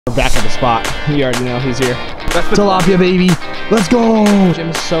We're back at the spot. You already know who's here. That's the tilapia, baby. Let's go. Jim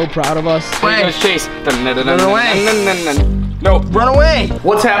is so proud of us. Wait, chase. Run away. No, run away.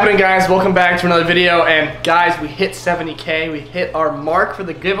 What's happening, guys? Welcome back to another video. And guys, we hit 70K. We hit our mark for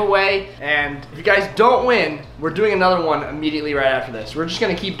the giveaway. And if you guys don't win, we're doing another one immediately right after this. We're just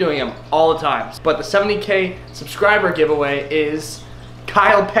gonna keep doing them all the time. But the 70K subscriber giveaway is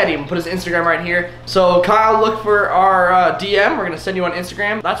Kyle Petty. I'm gonna put his Instagram right here. So Kyle, look for our DM. We're gonna send you on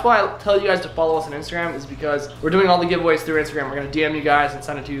Instagram. That's why I tell you guys to follow us on Instagram, is because we're doing all the giveaways through Instagram. We're gonna DM you guys and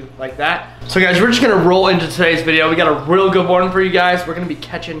send it to you like that. So guys, we're just gonna roll into today's video. We got a real good one for you guys. We're gonna be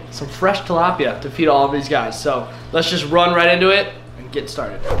catching some fresh tilapia to feed all of these guys. So let's just run right into it and get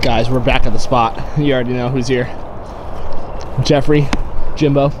started. Guys, we're back at the spot. You already know who's here. Jeffrey,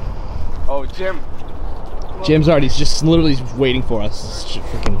 Jimbo. Oh, Jim. Jim's already just literally waiting for us.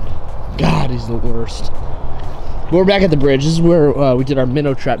 Freaking God, he's the worst. But we're back at the bridge. This is where we did our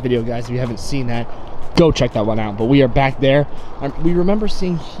minnow trap video, guys. If you haven't seen that, go check that one out. But we are back there. We remember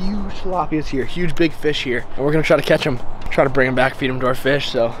seeing huge tilapias here, huge big fish here. And we're gonna try to catch them, try to bring them back, feed them to our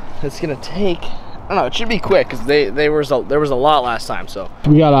fish. So it's gonna take, I don't know, it should be quick because there was a lot last time. So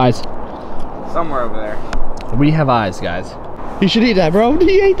we got eyes. Somewhere over there. We have eyes, guys. You should eat that, bro.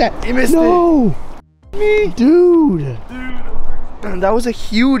 He ate that. He missed it. No. Me? Dude. That was a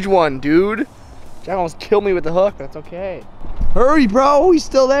huge one, dude. Jack almost killed me with the hook. That's okay. Hurry, bro. He's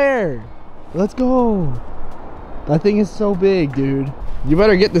still there. Let's go. That thing is so big, dude. You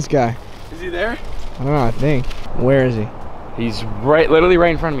better get this guy. Is he there? I don't know, I think. Where is he? He's literally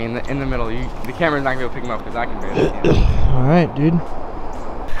right in front of me, in the middle. The camera's not gonna be able to pick him up because I can barely see him. All right, dude.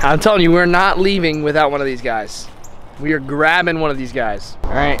 I'm telling you, we're not leaving without one of these guys. We are grabbing one of these guys.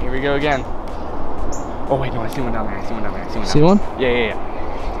 All right, here we go again. Oh wait, no, I see one down there. I see one down there. I see one down there. See one?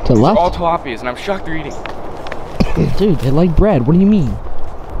 Yeah. To the left? All tilapias, and I'm shocked they're eating. Dude, they like bread. What do you mean?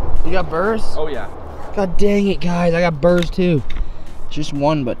 You got burrs? Oh yeah. God dang it, guys. I got burrs too. Just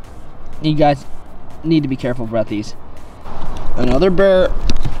one, but you guys need to be careful about these. Another burr.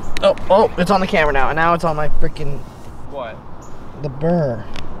 Oh, it's on the camera now. And now it's on my freaking... What? The burr.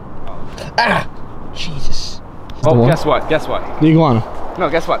 Oh. Ah! Jesus. Oh, guess what? Guess what? The iguana. No,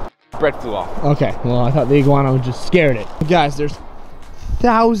 guess what? Bread flew off. Okay, well, I thought the iguana just scared it. Guys, there's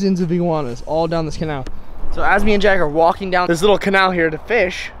thousands of iguanas all down this canal. So as me and Jack are walking down this little canal here to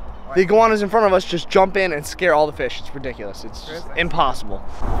fish, the iguanas in front of us just jump in and scare all the fish. It's ridiculous. It's just impossible.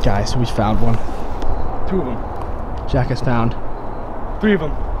 Guys, we found one. 2 of them. Jack has found 3 of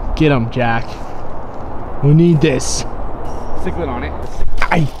them. Get him, Jack. We need this. Cichlid on it.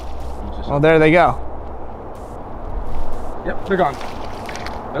 Aye. Oh, there they go. Yep, they're gone.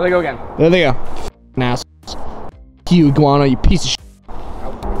 There they go again. There they go. Assholes. You iguana, you piece of shit.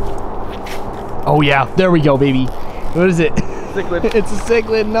 Oh yeah, there we go, baby. What is it? Cichlid. It's a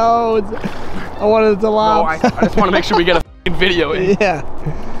cichlid. No, I wanted it to No, laugh. I just want to make sure we get a video in. Yeah.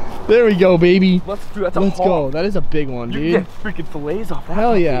 There we go, baby. Let's go. That is a big one, dude. You get freaking fillets off that.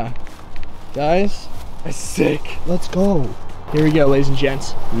 Hell yeah. Guys, that's sick. Let's go. Here we go, ladies and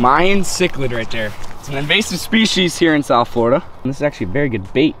gents. Mayan cichlid right there. It's an invasive species here in South Florida. And this is actually a very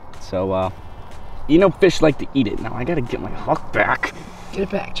good bait. So, you know fish like to eat it. Now I gotta get my hook back. Get it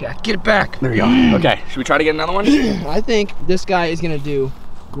back, Jack. Get it back. There we go. Okay, should we try to get another one? I think this guy is gonna do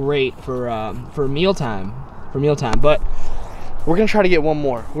great for mealtime. But we're gonna try to get one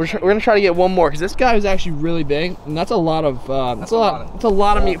more. We're gonna try to get one more because this guy is actually really big, and that's a lot of that's a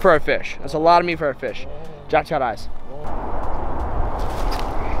lot of meat for our fish. That's a lot of meat for our fish. Jack's got eyes.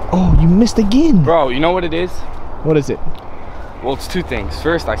 Oh, you missed again. Bro, you know what it is? What is it? Well, it's 2 things.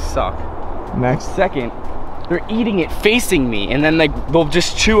 First, I suck. Next. Second, they're eating it facing me, and then they'll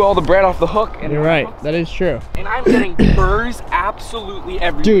just chew all the bread off the hook. And you're right. That is true. And I'm getting burrs absolutely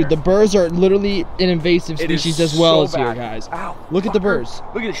everywhere. Dude, the burrs are literally an invasive species as well as here, guys. Ow, look at the burrs.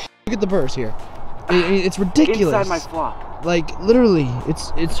 Look at this. Look at the burrs here. It's ridiculous. Inside my flop. Like literally,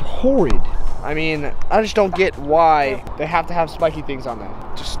 it's horrid. I mean, I just don't get why they have to have spiky things on them.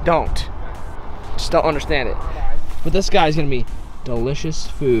 Just don't understand it. But this guy's gonna be delicious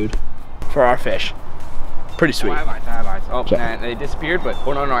food for our fish. Pretty sweet. Oh, I have eyes. Oh, man, they disappeared, but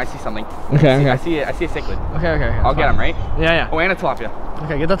oh no, I see something. Okay, I see a cichlid. Okay. I'll get him, right? Yeah. Oh, and a tilapia.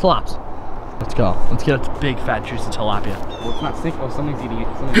 Okay, get the tilaps. Let's go. Let's get a big fat juicy tilapia. Well, it's not sick. Oh, something's eating it.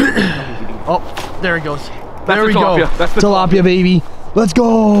 Something's eating it. Oh, there it goes. There we go. That's the tilapia, baby. Let's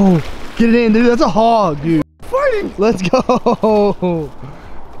go. Get it in, dude. That's a hog, dude. Fighting. Let's go.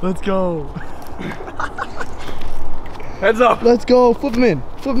 Let's go. Heads up. Let's go. Flip him in.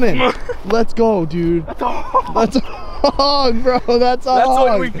 Flip him in. Let's go, dude. That's a hog. That's a hog, bro. That's a hog. That's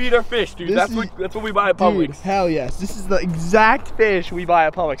what we feed our fish, dude. That's what we buy at Publix. Dude, hell yes. This is the exact fish we buy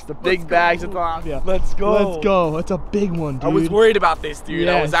at Publix. The big bags of tilapia. Let's go. Let's go. That's a big one, dude. I was worried about this, dude.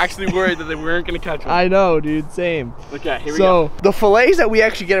 Yes. I was actually worried that they weren't gonna catch one. I know, dude. Same. Okay, here we go. So the fillets that we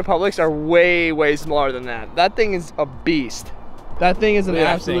actually get at Publix are way, way smaller than that. That thing is a beast. That thing is an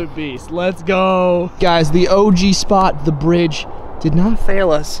absolute beast. Let's go. Guys, the OG spot, the bridge, did not fail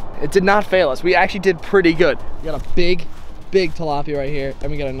us. It did not fail us. We actually did pretty good. We got a big tilapia right here,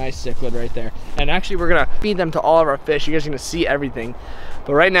 and we got a nice cichlid right there. And actually, we're gonna feed them to all of our fish. You guys are gonna see everything.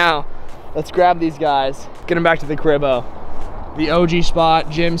 But right now, let's grab these guys, get them back to the cribbo. The OG spot,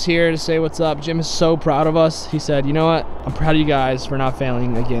 Jim's here to say what's up. Jim is so proud of us. He said, you know what? I'm proud of you guys for not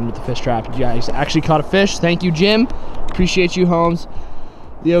failing again with the fish trap. You guys actually caught a fish. Thank you, Jim. Appreciate you, Holmes.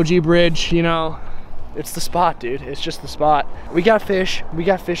 The OG bridge, you know, it's the spot, dude. It's just the spot. We got fish. We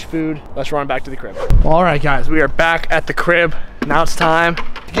got fish food. Let's run back to the crib. All right, guys, we are back at the crib. Now it's time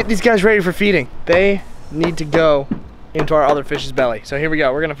to get these guys ready for feeding. They need to go into our other fish's belly. So here we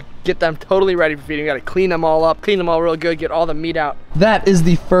go. We're gonna get them totally ready for feeding. We gotta clean them all up, clean them all real good, get all the meat out. That is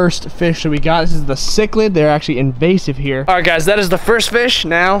the first fish that we got. This is the cichlid. They're actually invasive here. All right, guys, that is the first fish.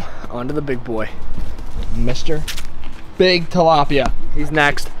 Now, on to the big boy. Mr. Big Tilapia. He's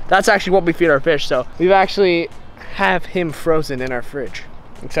next. That's actually what we feed our fish. So we've actually have him frozen in our fridge.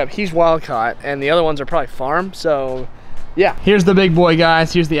 Except he's wild caught and the other ones are probably farm. So yeah, here's the big boy,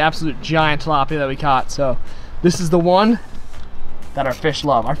 guys. Here's the absolute giant tilapia that we caught. So this is the one that our fish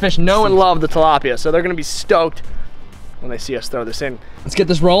love. Our fish know and love the tilapia, so they're gonna be stoked when they see us throw this in. Let's get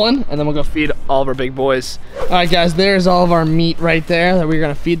this rolling, and then we'll go feed all of our big boys. All right, guys, there's all of our meat right there that we're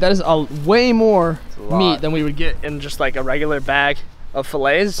gonna feed. That is way more meat than we would get in just like a regular bag of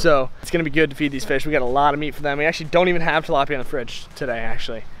fillets, so it's gonna be good to feed these fish. We got a lot of meat for them. We actually don't even have tilapia in the fridge today,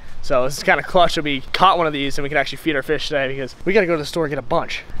 actually. So this is kind of clutch that we caught one of these and we can actually feed our fish today because we gotta go to the store and get a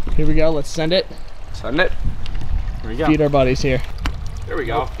bunch. Here we go, let's send it. Send it. Here we go. Feed our buddies here. There we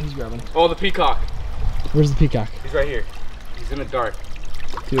go. Oh, he's grabbing. Oh, the peacock. Where's the peacock? He's right here. He's in the dark.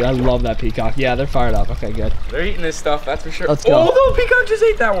 Dude, I love that peacock. Yeah, they're fired up. Okay, good. They're eating this stuff, that's for sure. Let's go. Oh, the peacock just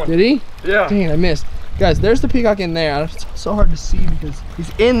ate that one. Did he? Yeah. Dang it, I missed. Guys, there's the peacock in there. It's so hard to see because he's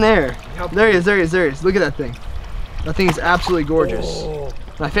in there. There he is, there he is, there he is. Look at that thing. That thing is absolutely gorgeous. Oh.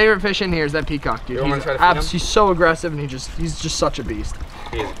 My favorite fish in here is that peacock, dude. He's so aggressive and he's just such a beast.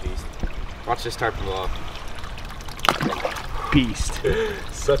 He is a beast. Watch this tarpon blow up. Beast.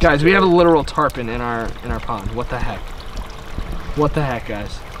 Guys, we have a literal tarpon in our pond. What the heck? What the heck,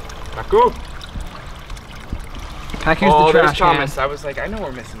 guys? Paku. Paku's the trash Thomas. I was like, I know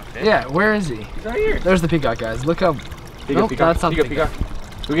we're missing a fish. Yeah, where is he? He's right here. There's the peacock, guys. Look how. Nope, that's not the peacock.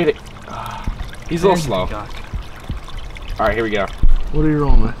 Look at it. He's a little slow. All right, here we go. What are you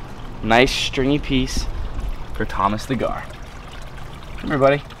rolling with? Nice stringy piece for Thomas the Gar. Come here,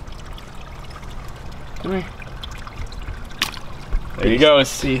 buddy. Come here. There he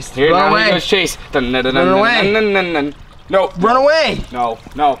goes. Beast. Here, Run now away. he goes chase. Run away. No. Run away. No,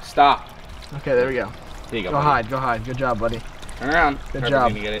 stop. Okay, there we go. There you go. Go hide. Good job, buddy. Turn around. Good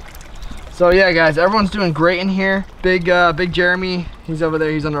job. Get it. So yeah, guys, everyone's doing great in here. Big Jeremy, he's over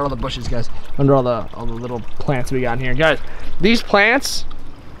there. He's under all the bushes, guys. Under all the little plants we got in here, guys. These plants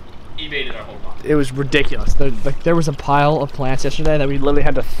Evaded our whole pond. It was ridiculous. There was a pile of plants yesterday that we literally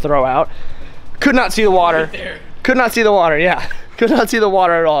had to throw out. Could not see the water. Right there. Could not see the water. Yeah, could not see the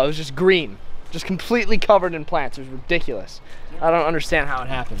water at all. It was just green, just completely covered in plants. It was ridiculous. I don't understand how it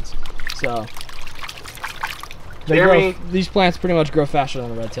happens. So. These plants pretty much grow faster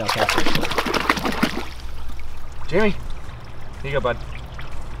than the red tail catfish. Jamie, here you go, bud.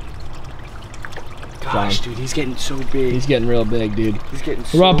 Gosh, dude, he's getting so big. He's getting real big, dude. He's getting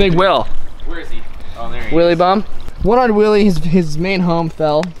so What about Big Will? Where is he? Oh, there he is. Willie Bum. One-eyed Willie, his main home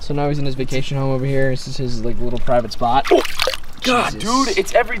fell, so now he's in his vacation home over here. This is his like little private spot. Oh, God, Jesus. dude,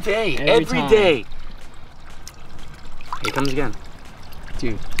 it's every day. Every day. Here he comes again.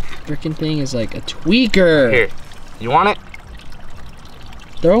 Dude, freaking thing is like a tweaker. Here. You want it?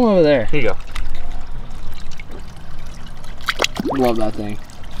 Throw him over there. Here you go. Love that thing.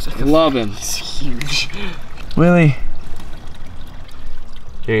 Love him. He's huge. Willie.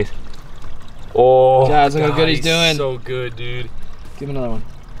 Jeez. Oh, guys, look how good he's doing. So good, dude. Give him another one.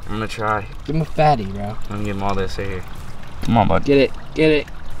 I'm gonna try. Give him a fatty, bro. I'm gonna give him all this right here. Come on, bud. Get it. Get it.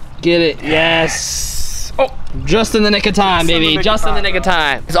 Get it. Yes. Oh, just in the nick of time, baby. Just in the nick of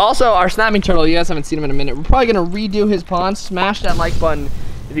time. It's also our snapping turtle. You guys haven't seen him in a minute. We're probably gonna redo his pond. Smash that like button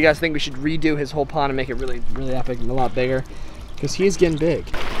if you guys think we should redo his whole pond and make it really, really epic and a lot bigger. Because he's getting big.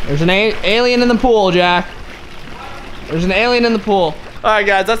 There's an alien in the pool, Jack. There's an alien in the pool. Alright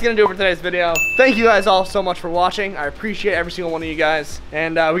guys, that's gonna do it for today's video. Thank you guys all so much for watching. I appreciate every single one of you guys.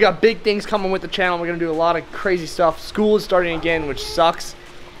 And we got big things coming with the channel. We're gonna do a lot of crazy stuff. School is starting again, which sucks.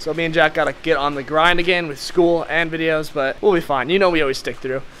 So me and Jack gotta get on the grind again with school and videos, but we'll be fine. You know we always stick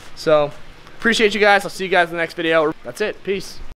through. So appreciate you guys. I'll see you guys in the next video. That's it. Peace.